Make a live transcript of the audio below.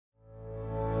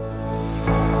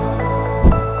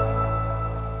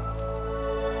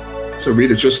So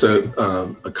Rita, just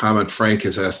a comment. Frank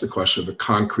has asked the question of a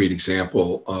concrete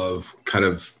example of kind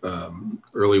of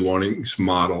early warnings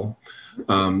model.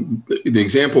 The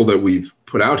example that we've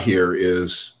put out here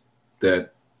is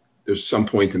that there's some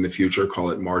point in the future,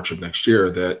 call it March of next year,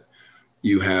 that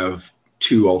you have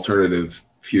two alternative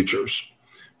futures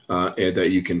and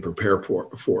that you can prepare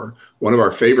for. One of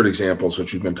our favorite examples,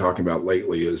 which we've been talking about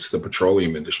lately, is the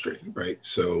petroleum industry, right?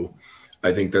 So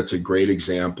I think that's a great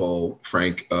example,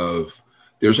 Frank, of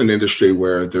there's an industry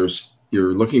where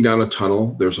you're looking down a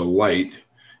tunnel, there's a light,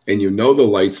 and you know the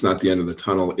light's not the end of the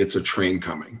tunnel, it's a train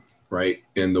coming, right?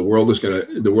 And the world is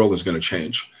gonna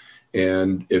change.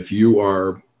 And if you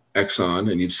are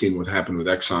Exxon, and you've seen what happened with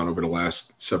Exxon over the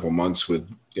last several months with,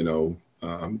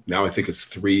 now I think it's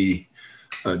 3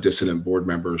 dissident board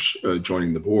members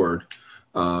joining the board,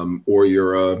 or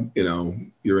you're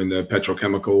in the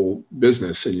petrochemical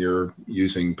business and you're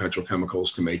using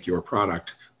petrochemicals to make your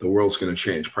product, the world's going to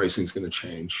change. Pricing's going to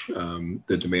change.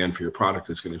 The demand for your product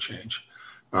is going to change.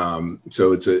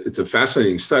 So it's a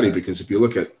fascinating study, because if you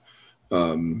look at,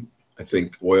 I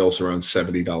think oil's around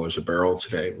 $70 a barrel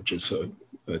today, which is a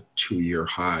 2-year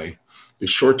high. The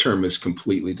short term is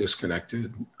completely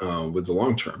disconnected with the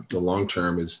long term. The long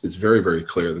term is very, very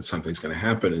clear that something's going to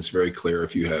happen. It's very clear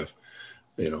if you have,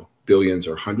 billions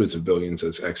or hundreds of billions,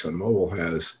 as ExxonMobil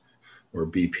has or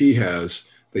BP has,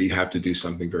 that you have to do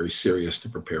something very serious to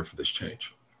prepare for this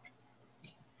change.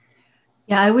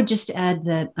 Yeah, I would just add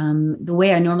that the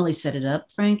way I normally set it up,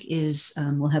 Frank, is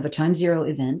we'll have a time zero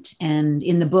event. And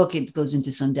in the book, it goes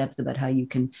into some depth about how you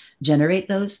can generate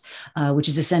those, which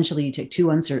is essentially you take 2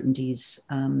 uncertainties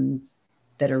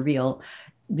that are real.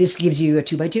 This gives you a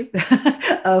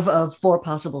 2x2 of 4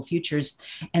 possible futures.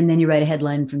 And then you write a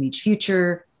headline from each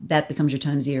future. That becomes your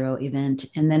time zero event.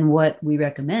 And then what we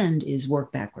recommend is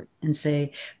work backward and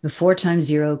say, before time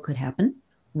zero could happen,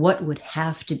 what would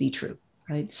have to be true?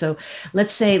 Right. So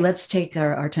let's take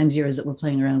our time zeros that we're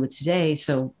playing around with today.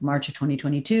 So March of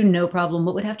 2022, no problem.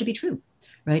 What would have to be true?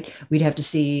 Right. We'd have to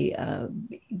see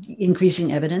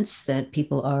increasing evidence that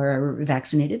people are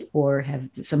vaccinated or have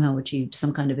somehow achieved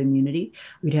some kind of immunity.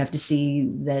 We'd have to see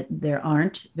that there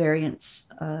aren't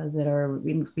variants that are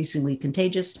increasingly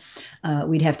contagious.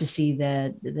 We'd have to see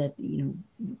that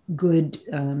good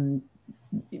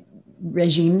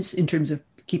regimes in terms of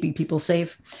keeping people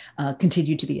safe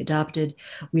continue to be adopted.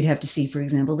 We'd have to see, for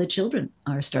example, that children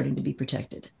are starting to be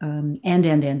protected, and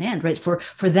right.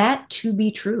 For that to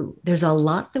be true, there's a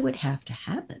lot that would have to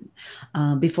happen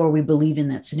before we believe in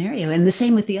that scenario. And the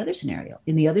same with the other scenario.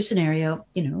 In the other scenario,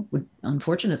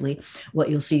 unfortunately, what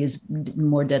you'll see is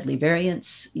more deadly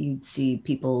variants. You'd see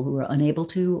people who are unable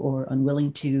to or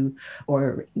unwilling to,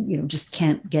 or just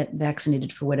can't get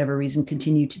vaccinated for whatever reason,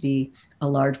 continue to be a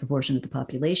large proportion of the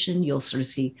population. You'll sort of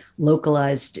see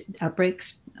localized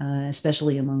outbreaks,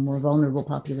 especially among more vulnerable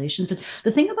populations. And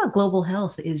the thing about global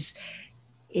health is,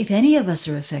 if any of us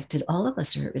are affected, all of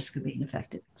us are at risk of being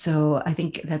affected. So I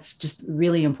think that's just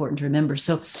really important to remember.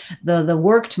 So the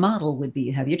worked model would be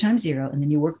you have your time zero, and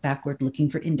then you work backward looking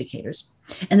for indicators.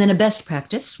 And then a best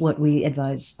practice, what we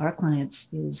advise our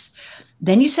clients is,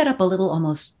 then you set up a little,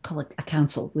 almost call it a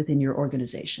council within your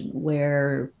organization,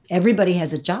 where everybody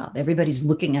has a job. Everybody's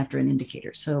looking after an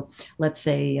indicator. So let's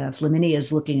say Flaminia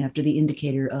is looking after the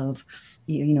indicator of,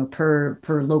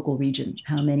 per local region,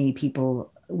 how many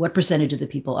people, what percentage of the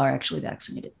people are actually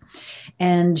vaccinated.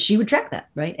 And she would track that,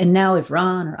 right? And now if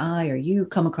Ron or I or you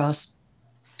come across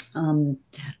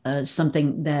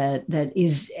something that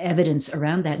is evidence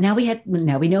around that, now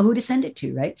we know who to send it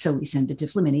to, right? So we send it to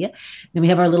Flaminia. Then we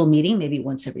have our little meeting, maybe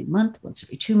once every month, once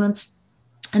every 2 months.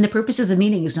 And the purpose of the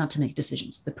meeting is not to make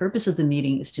decisions. The purpose of the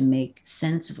meeting is to make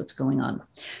sense of what's going on.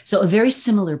 So a very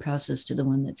similar process to the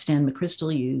one that Stan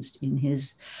McChrystal used in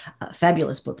his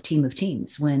fabulous book, Team of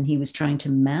Teams, when he was trying to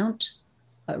mount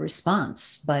a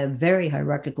response by a very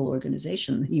hierarchical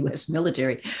organization, the US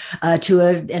military, to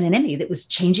an enemy that was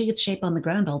changing its shape on the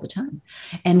ground all the time.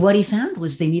 And what he found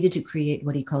was they needed to create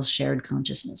what he calls shared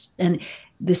consciousness. And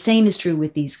the same is true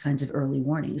with these kinds of early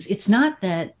warnings. It's not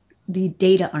that the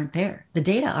data aren't there. The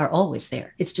data are always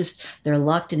there. It's just they're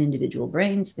locked in individual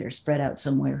brains. They're spread out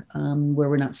somewhere where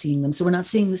we're not seeing them. So we're not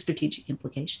seeing the strategic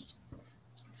implications.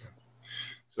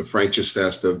 So Frank just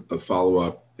asked a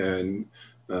follow-up, and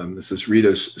this is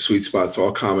Rita's sweet spot, so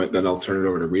I'll comment, then I'll turn it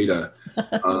over to Rita.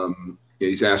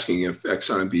 He's asking if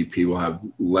Exxon and BP will have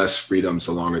less freedoms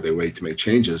the longer they wait to make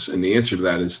changes. And the answer to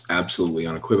that is absolutely,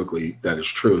 unequivocally, that is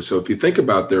true. So if you think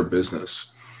about their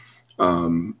business,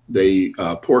 they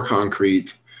pour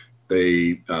concrete,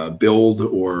 they build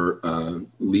or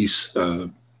lease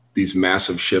these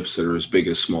massive ships that are as big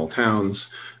as small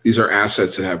towns. these are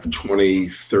assets that have 20,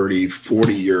 30,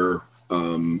 40-year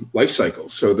life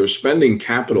cycles. So they're spending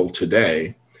capital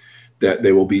today that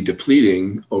they will be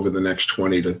depleting over the next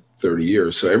 20 to 30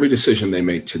 years. So every decision they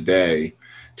make today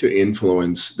to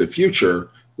influence the future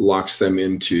locks them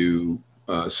into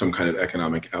some kind of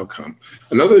economic outcome.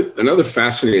 Another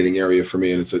fascinating area for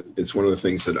me, and it's one of the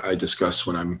things that I discuss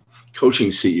when I'm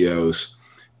coaching CEOs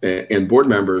and board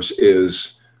members,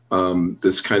 is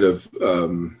this kind of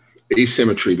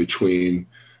asymmetry between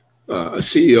a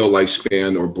CEO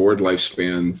lifespan or board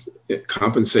lifespans,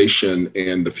 compensation,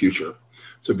 and the future.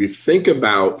 So if you think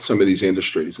about some of these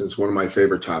industries, and it's one of my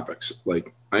favorite topics,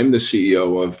 like I'm the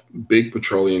CEO of big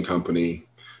petroleum company,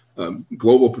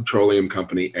 global petroleum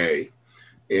company A,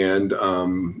 and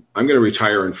I'm going to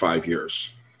retire in 5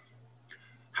 years.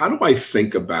 How do I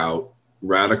think about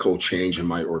radical change in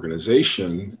my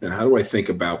organization? And how do I think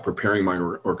about preparing my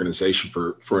organization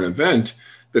for an event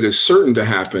that is certain to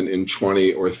happen in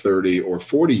 20 or 30 or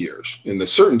 40 years? And the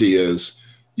certainty is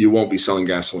you won't be selling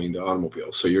gasoline to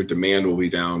automobiles. So your demand will be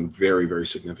down very, very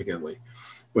significantly.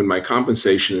 When my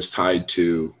compensation is tied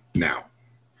to now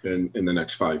in the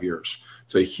next 5 years.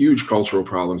 It's a huge cultural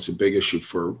problem. It's a big issue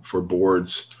for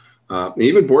boards.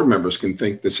 Even board members can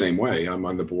think the same way. I'm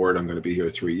on the board. I'm going to be here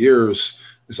 3 years.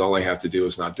 Because all I have to do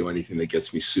is not do anything that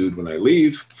gets me sued when I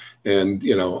leave, and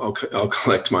I'll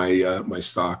collect my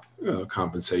stock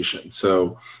compensation.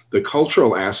 So the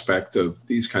cultural aspect of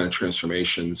these kind of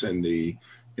transformations and the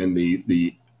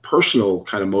personal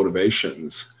kind of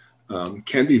motivations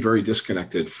can be very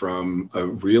disconnected from a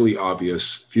really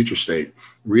obvious future state.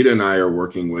 Rita and I are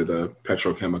working with a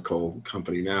petrochemical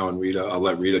company now, and I'll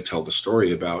let Rita tell the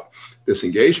story about this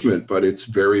engagement, but it's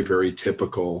very, very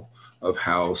typical of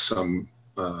how some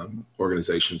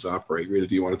organizations operate. Rita,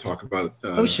 do you want to talk about?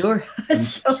 Oh, sure.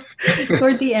 So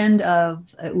toward the end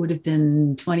of, it would have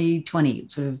been 2020,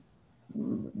 sort of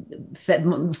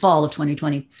fall of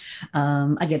 2020,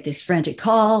 I get this frantic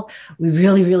call. We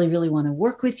really, really, really want to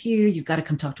work with you. You've got to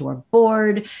come talk to our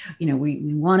board. We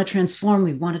want to transform.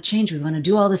 We want to change. We want to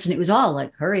do all this. And it was all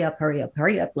like, hurry up, hurry up,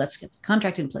 hurry up. Let's get the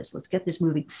contract in place. Let's get this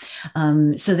moving.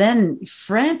 So then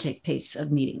frantic pace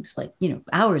of meetings, like,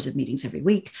 hours of meetings every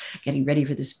week, getting ready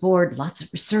for this board, lots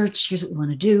of research. Here's what we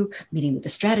want to do. Meeting with the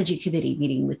strategy committee,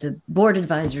 meeting with the board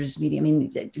advisors, meeting. I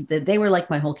mean, they were like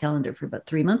my whole calendar for about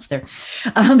 3 months there.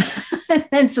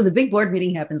 And so the big board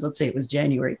meeting happens. Let's say it was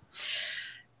January,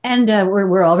 and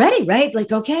we're all ready, right?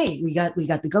 Like, okay, we got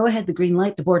the go ahead, the green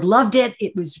light. The board loved it.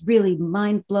 It was really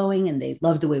mind blowing, and they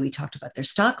loved the way we talked about their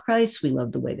stock price. We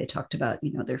loved the way they talked about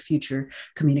their future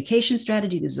communication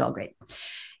strategy. This is all great.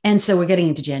 And so we're getting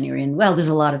into January, and there's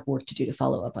a lot of work to do to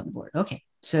follow up on the board. Okay,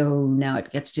 so now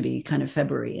it gets to be kind of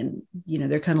February, and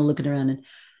they're kind of looking around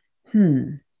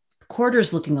and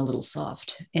quarter's looking a little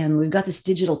soft, and we've got this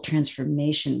digital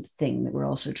transformation thing that we're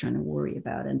also trying to worry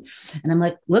about. And I'm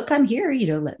like, look, I'm here,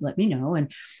 let me know.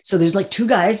 And so there's like 2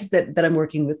 guys that I'm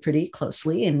working with pretty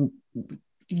closely and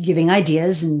giving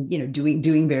ideas and,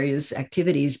 doing various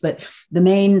activities. But the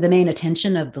main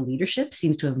attention of the leadership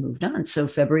seems to have moved on. So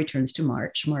February turns to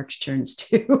March turns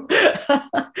to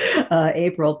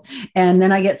April. And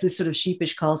then I get this sort of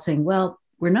sheepish call saying, well,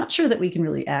 we're not sure that we can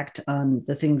really act on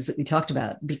the things that we talked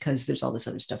about because there's all this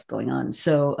other stuff going on.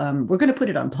 So we're going to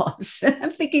put it on pause. I'm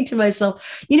thinking to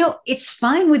myself, it's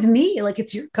fine with me. Like,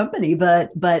 it's your company,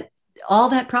 but all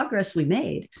that progress we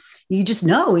made, you just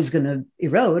know is going to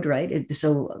erode, right?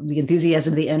 So the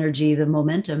enthusiasm, the energy, the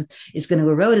momentum is going to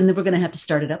erode, and then we're going to have to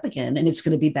start it up again. And it's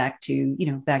going to be back to,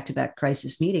 back-to-back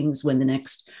crisis meetings when the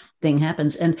next thing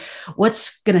happens. And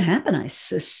what's going to happen, I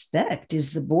suspect,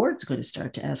 is the board's going to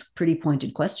start to ask pretty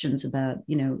pointed questions about,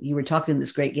 you were talking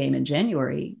this great game in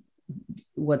January.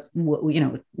 What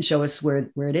show us where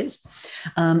it is.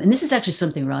 And this is actually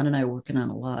something Ron and I are working on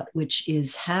a lot, which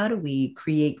is how do we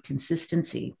create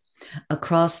consistency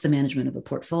across the management of a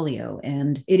portfolio.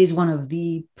 And it is one of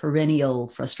the perennial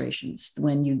frustrations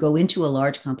when you go into a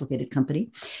large, complicated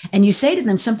company and you say to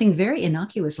them something very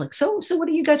innocuous, like, so what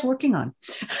are you guys working on?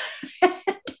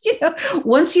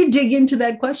 Once you dig into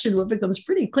that question, what becomes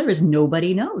pretty clear is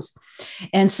nobody knows.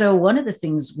 And so one of the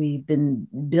things we've been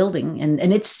building, and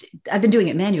I've been doing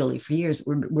it manually for years,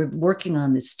 we're working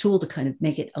on this tool to kind of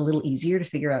make it a little easier to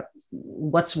figure out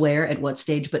what's where at what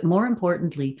stage, but more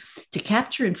importantly, to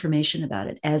capture information about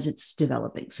it as it's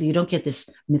developing. So you don't get this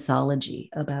mythology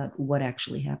about what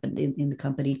actually happened in the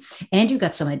company. And you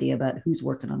got some idea about who's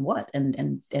working on what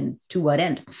and to what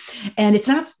end. And it's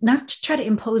not to try to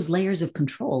impose layers of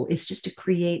control. It's just to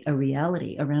create a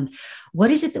reality around what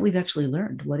is it that we've actually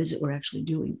learned? What is it we're actually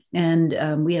doing? And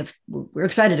we're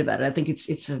excited about it. I think it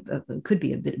could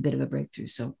be a bit of a breakthrough.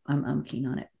 So I'm keen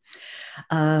on it.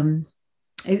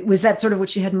 Was that sort of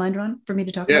what you had in mind, Ron, for me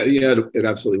to talk about? Yeah, it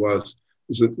absolutely was.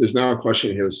 There's now a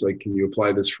question here. It's like, can you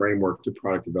apply this framework to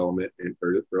product development and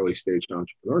early stage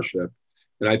entrepreneurship?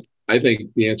 And I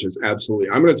think the answer is absolutely.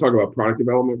 I'm going to talk about product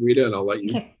development, Rita, and I'll let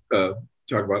you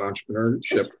talk about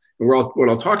entrepreneurship. And what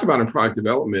I'll talk about in product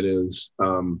development is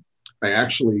I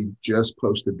actually just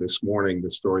posted this morning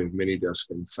the story of Minidisc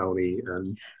and Sony,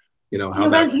 and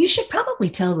Ron, you should probably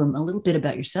tell them a little bit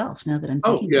about yourself now that I'm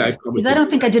thinking. Because I don't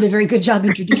think I did a very good job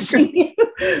introducing you.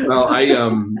 Well,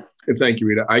 thank you,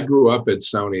 Rita. I grew up at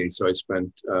Sony, so I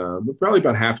spent probably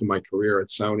about half of my career at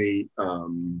Sony,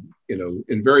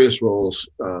 in various roles.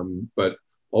 But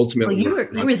ultimately, you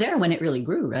were there when it really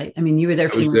grew, right? I mean, you were there.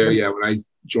 I was there, yeah. When I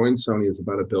joined Sony, it was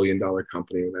about $1 billion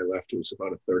company. When I left, it was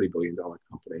about a $30 billion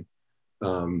company,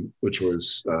 which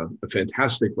was a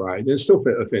fantastic ride. And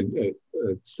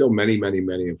it's still many, many,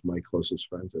 many of my closest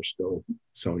friends are still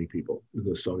Sony people in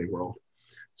the Sony world.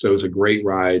 So it was a great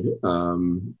ride,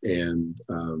 and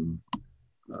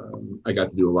I got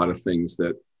to do a lot of things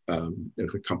that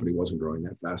if the company wasn't growing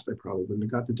that fast, I probably wouldn't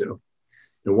have got to do.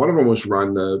 And one of them was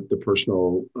run the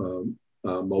personal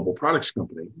mobile products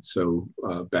company. So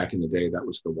back in the day, that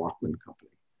was the Walkman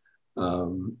company,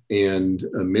 and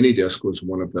Minidisc was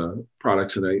one of the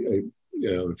products. And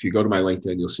if you go to my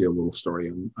LinkedIn, you'll see a little story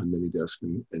on Minidisc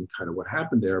and kind of what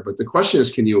happened there. But the question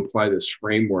is, can you apply this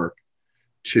framework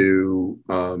to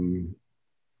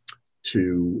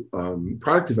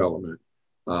product development?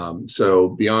 So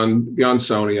beyond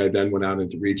Sony, I then went out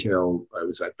into retail. I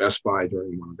was at Best Buy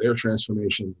during one of their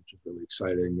transformations, which is really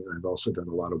exciting. And I've also done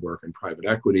a lot of work in private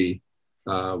equity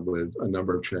with a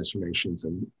number of transformations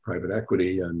in private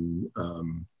equity, and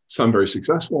some very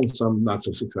successful and some not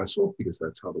so successful, because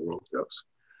that's how the world goes.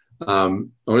 I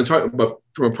want to talk about,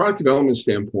 from a product development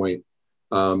standpoint,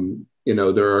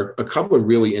 there are a couple of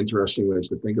really interesting ways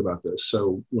to think about this.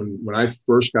 So when I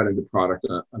first got into product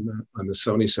on the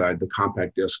Sony side, the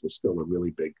compact disc was still a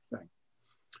really big thing,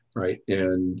 right?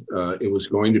 And it was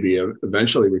going to be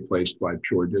eventually replaced by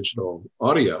pure digital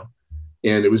audio.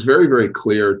 And it was very, very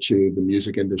clear to the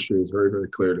music industry, it was very, very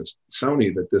clear to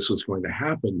Sony that this was going to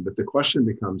happen. But the question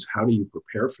becomes, how do you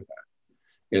prepare for that?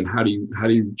 And how do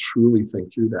you truly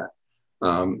think through that?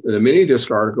 The Minidisc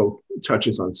article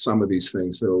touches on some of these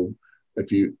things. So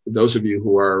those of you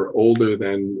who are older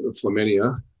than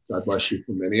Flaminia, God bless you,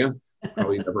 Flaminia,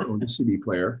 probably never owned a CD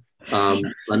player,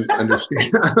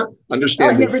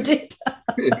 understand I never did.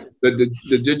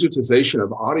 the digitization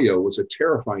of audio was a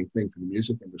terrifying thing for the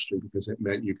music industry, because it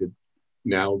meant you could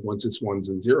now, once it's ones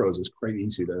and zeros, it's quite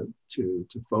easy to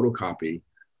photocopy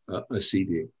a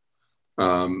CD.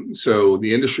 So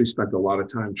the industry spent a lot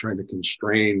of time trying to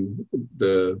constrain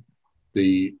the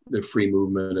free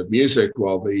movement of music,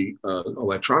 while the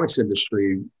electronics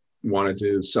industry wanted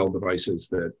to sell devices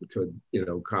that could,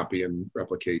 copy and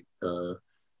replicate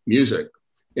music.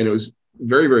 And it was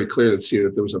very, very clear to see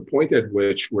that there was a point at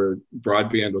which where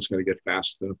broadband was going to get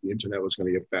fast enough, the internet was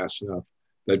going to get fast enough,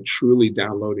 that truly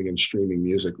downloading and streaming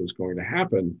music was going to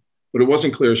happen. But it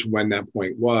wasn't clear as when that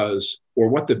point was or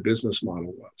what the business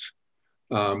model was.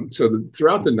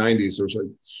 Throughout the 90s, there was a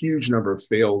huge number of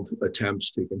failed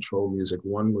attempts to control music.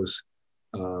 One was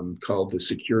called the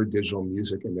Secure Digital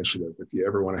Music Initiative. If you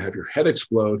ever want to have your head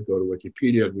explode, go to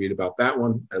Wikipedia and read about that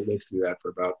one. I lived through that for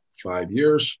about 5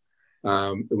 years,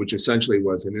 which essentially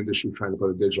was an industry trying to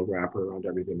put a digital wrapper around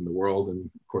everything in the world. And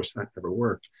of course, that never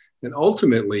worked. And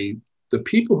ultimately, the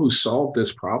people who solved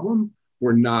this problem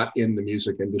were not in the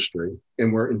music industry,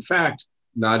 and were in fact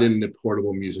not in the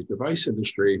portable music device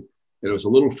industry. And it was a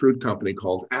little fruit company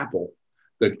called Apple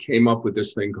that came up with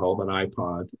this thing called an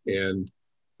iPod and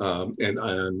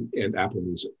Apple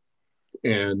Music.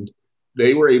 And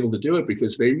they were able to do it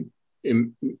because they,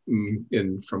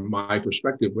 from my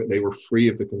perspective, they were free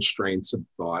of the constraints of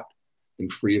thought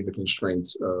and free of the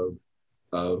constraints of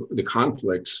the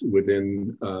conflicts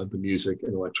within the music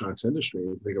and electronics industry. If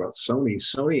you think about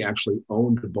Sony actually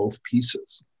owned both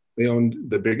pieces. They owned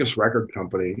the biggest record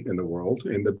company in the world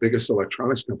and the biggest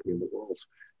electronics company in the world,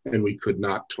 and we could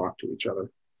not talk to each other.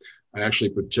 I actually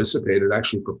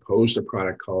proposed a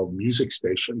product called Music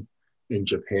Station in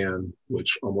Japan,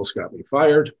 which almost got me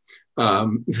fired,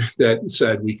 that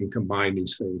said we can combine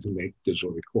these things and make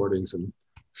digital recordings and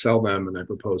sell them. And I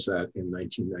proposed that in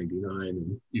 1999.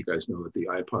 And you guys know that the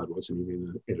iPod wasn't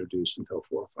even introduced until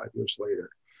 4 or 5 years later.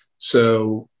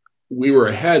 So we were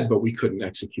ahead, but we couldn't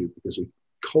execute because we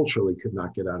culturally could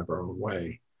not get out of our own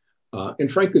way.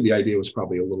 And frankly, the idea was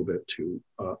probably a little bit too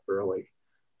early.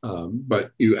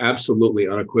 But you absolutely,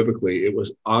 unequivocally, it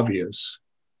was obvious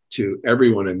to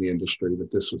everyone in the industry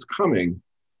that this was coming.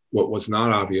 What was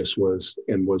not obvious was,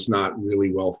 and was not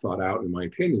really well thought out, in my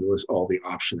opinion, was all the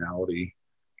optionality.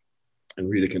 And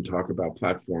Rita can talk about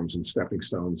platforms and stepping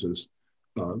stones as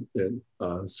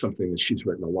something that she's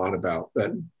written a lot about,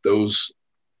 that those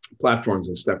platforms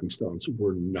and stepping stones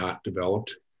were not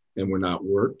developed and were not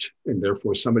worked. And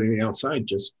therefore, somebody on the outside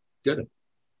just did it.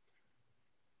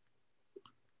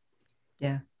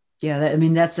 Yeah. Yeah.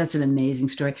 That's an amazing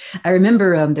story. I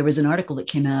remember there was an article that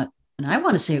came out, and I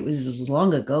want to say it was as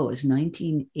long ago as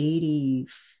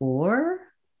 1984.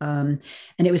 And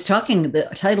it was the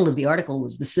title of the article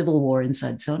was The Civil War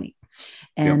Inside Sony.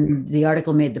 And the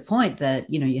article made the point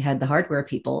that, you had the hardware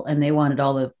people and they wanted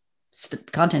all the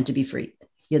content to be free.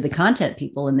 You had the content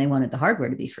people and they wanted the hardware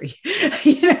to be free,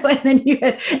 and then you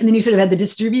sort of had the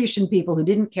distribution people who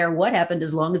didn't care what happened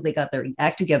as long as they got their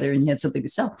act together and you had something to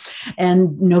sell,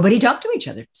 and nobody talked to each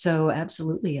other. So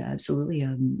absolutely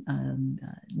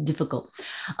difficult.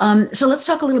 So let's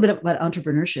talk a little bit about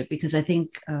entrepreneurship, because I think,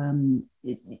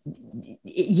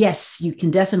 yes, you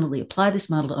can definitely apply this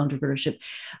model to entrepreneurship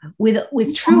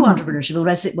with true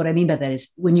entrepreneurship. What I mean by that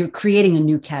is when you're creating a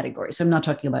new category. So I'm not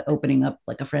talking about opening up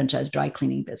like a franchise dry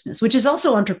cleaning business, which is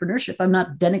also entrepreneurship. I'm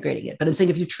not denigrating it, but I'm saying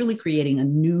if you're truly creating a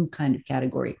new kind of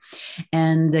category.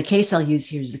 And the case I'll use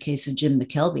here is the case of Jim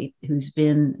McKelvey, who's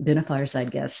been a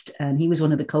Fireside guest, and he was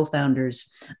one of the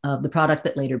co-founders of the product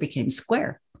that later became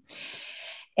Square.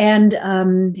 And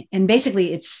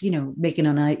basically it's,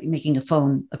 making a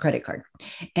phone a credit card.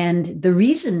 And the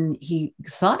reason he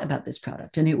thought about this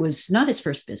product, and it was not his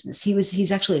first business,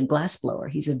 he's actually a glass blower.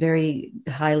 He's a very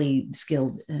highly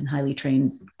skilled and highly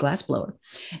trained glass blower.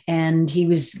 And he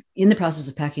was in the process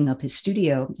of packing up his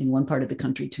studio in one part of the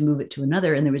country to move it to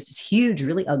another. And there was this huge,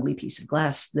 really ugly piece of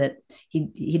glass that he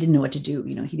didn't know what to do.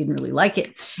 He didn't really like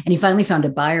it. And he finally found a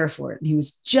buyer for it. And he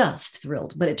was just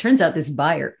thrilled. But it turns out this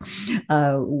buyer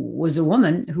was a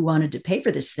woman who wanted to pay for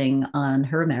this thing on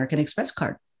her American Express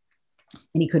card.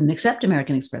 And he couldn't accept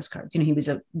American Express cards. He was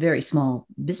a very small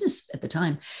business at the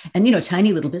time. And,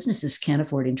 tiny little businesses can't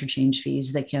afford interchange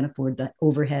fees. They can't afford the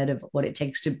overhead of what it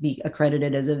takes to be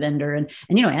accredited as a vendor. And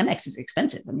Amex is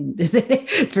expensive.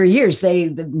 For years,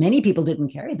 many people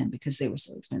didn't carry them because they were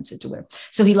so expensive to wear.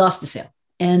 So he lost the sale.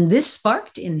 And this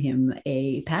sparked in him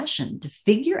a passion to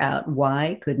figure out,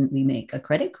 why couldn't we make a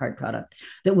credit card product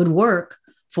that would work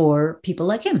for people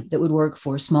like him, that would work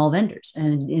for small vendors.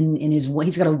 And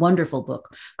he's got a wonderful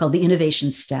book called The Innovation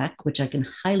Stack, which I can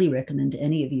highly recommend to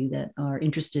any of you that are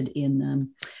interested in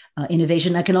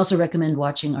innovation. I can also recommend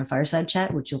watching our Fireside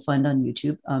chat, which you'll find on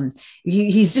YouTube.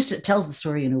 He's just tells the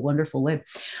story in a wonderful way.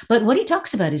 But what he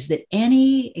talks about is that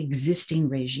any existing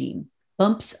regime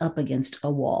bumps up against a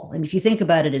wall. And if you think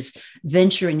about it as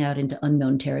venturing out into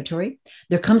unknown territory,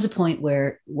 there comes a point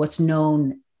where what's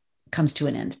known comes to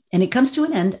an end. And it comes to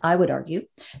an end, I would argue,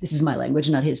 this is my language,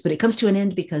 not his, but it comes to an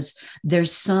end because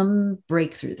there's some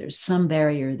breakthrough, there's some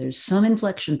barrier, there's some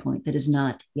inflection point that has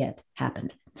not yet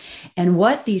happened. And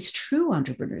what these true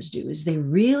entrepreneurs do is they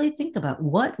really think about,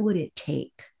 what would it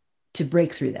take to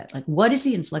break through that? Like, what is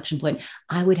the inflection point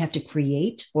I would have to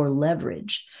create or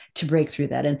leverage to break through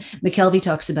that? And McKelvey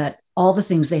talks about all the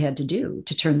things they had to do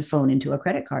to turn the phone into a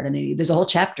credit card. And there's a whole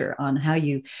chapter on how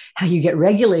you get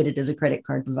regulated as a credit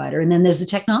card provider. And then there's the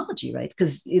technology, right?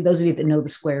 Because those of you that know the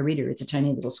Square reader, it's a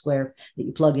tiny little square that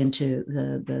you plug into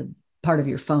the part of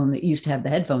your phone that used to have the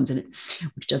headphones in it,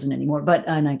 which doesn't anymore.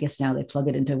 And I guess now they plug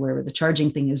it into wherever the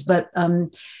charging thing is. But,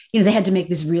 they had to make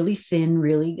this really thin,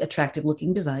 really attractive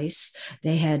looking device.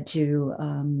 They had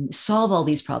to solve all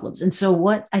these problems. And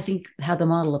so how the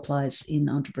model applies in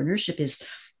entrepreneurship is,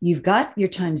 you've got your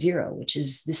time zero, which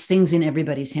is this thing's in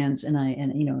everybody's hands.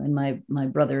 And my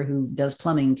brother who does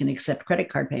plumbing can accept credit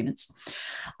card payments.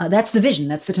 That's the vision.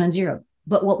 That's the time zero.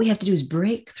 But what we have to do is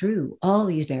break through all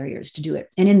these barriers to do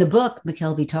it. And in the book,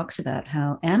 McKelvey talks about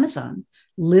how Amazon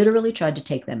literally tried to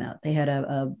take them out. They had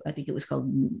I think it was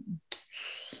called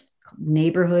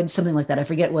Neighborhood, something like that. I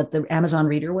forget what the Amazon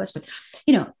reader was, but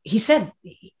he said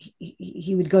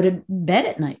he would go to bed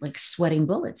at night like sweating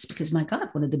bullets because, my God,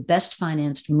 one of the best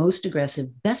financed, most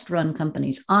aggressive, best run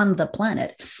companies on the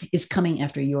planet is coming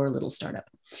after your little startup.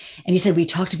 And he said, we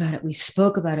talked about it, we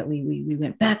spoke about it, we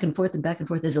went back and forth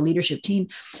as a leadership team,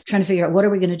 trying to figure out what are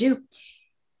we going to do.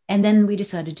 And then we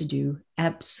decided to do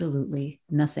absolutely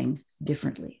nothing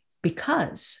differently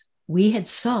because we had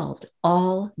solved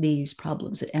all these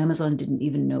problems that Amazon didn't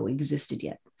even know existed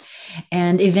yet.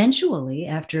 And eventually,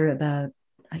 after about,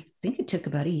 I think it took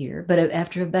about a year, but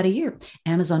after about a year,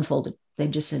 Amazon folded. They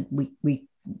just said,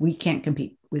 we can't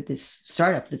compete with this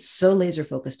startup that's so laser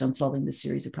focused on solving this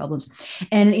series of problems.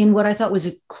 And in what I thought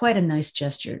was quite a nice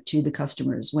gesture to the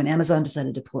customers, when Amazon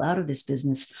decided to pull out of this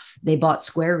business, they bought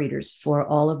Square readers for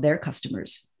all of their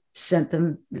customers, sent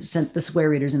the Square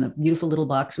readers in a beautiful little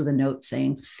box with a note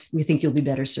saying, we think you'll be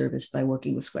better serviced by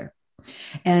working with Square.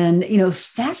 And,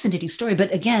 fascinating story.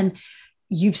 But again,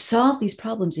 you've solved these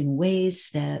problems in ways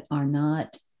that are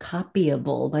not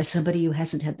copyable by somebody who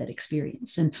hasn't had that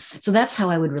experience. And so that's how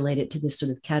I would relate it to this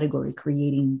sort of category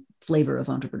creating flavor of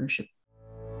entrepreneurship.